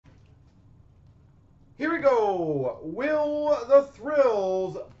Here we go. Will the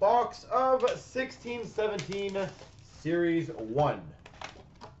Thrills box of 1617 Series 1.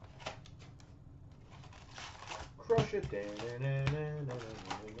 Crush it.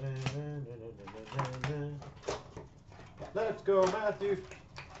 Let's go, Matthew.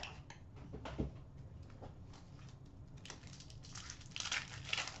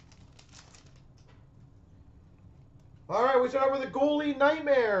 All right, we start with the goalie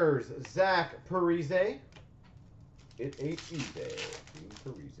nightmares. Zach Parise. It ain't easy.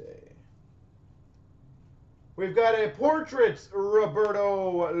 Parise. We've got a portraits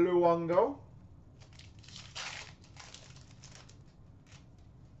Roberto Luongo.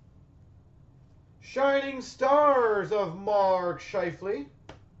 Shining Stars of Mark Scheifele.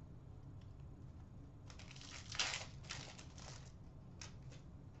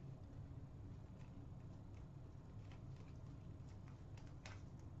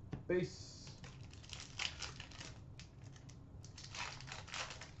 Base.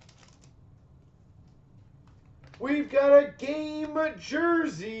 We've got a game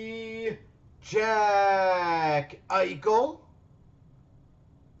jersey, Jack Eichel.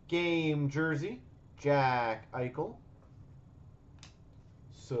 Game jersey, Jack Eichel.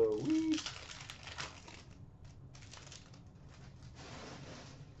 Sweet.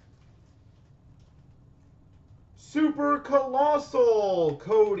 Super Colossal,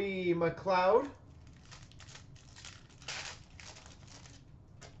 Cody McLeod.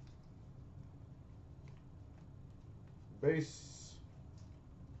 Base.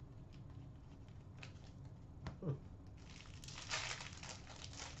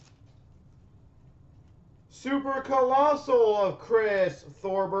 Super Colossal of Chris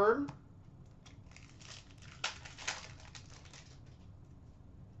Thorburn.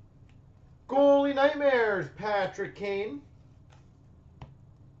 Goalie Nightmares, Patrick Kane.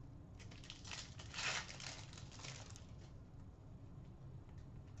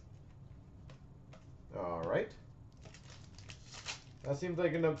 All right. That seems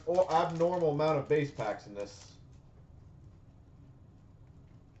like an abnormal amount of base packs in this.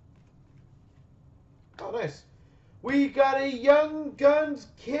 Oh, nice. We got a Young Guns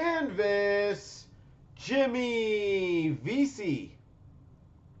canvas, Jimmy Vesey.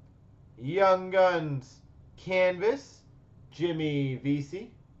 Young Guns canvas, Jimmy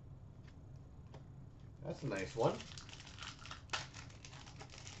Vesey. That's a nice one.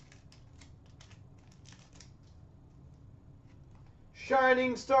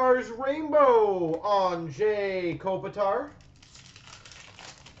 Shining Stars Rainbow on Jay Kopitar.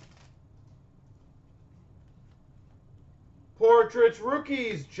 Portraits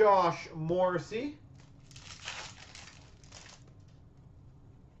Rookies, Josh Morrissey.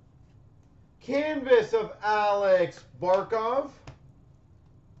 Canvas of Alex Barkov.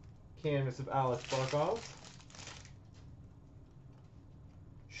 Canvas of Alex Barkov.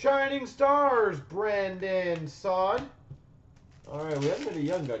 Shining Stars, Brandon Saad. All right, we haven't had a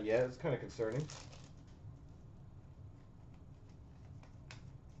Young Gun yet. It's kind of concerning.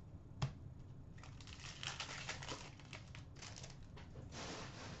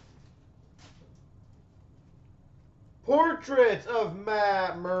 Portraits of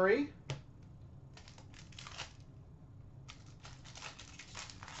Matt Murray.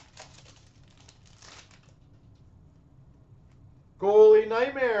 Goalie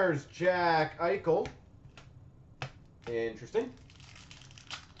Nightmares, Jack Eichel. Interesting.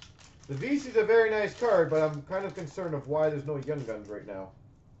 The VC's a very nice card, but I'm kind of concerned of why there's no Young Guns right now.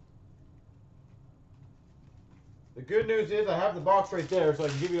 The good news is I have the box right there, so I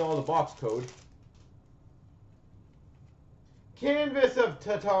can give you all the box code. Canvas of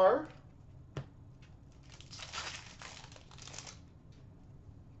Tatar.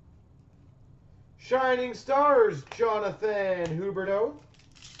 Shining Stars, Jonathan Huberdeau.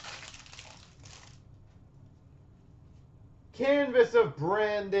 Canvas of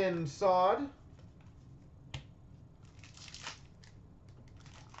Brandon Saad.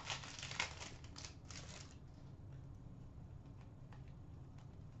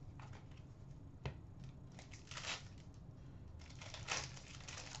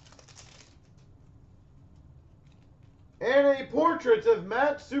 And a portrait of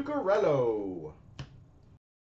Matt Zuccarello.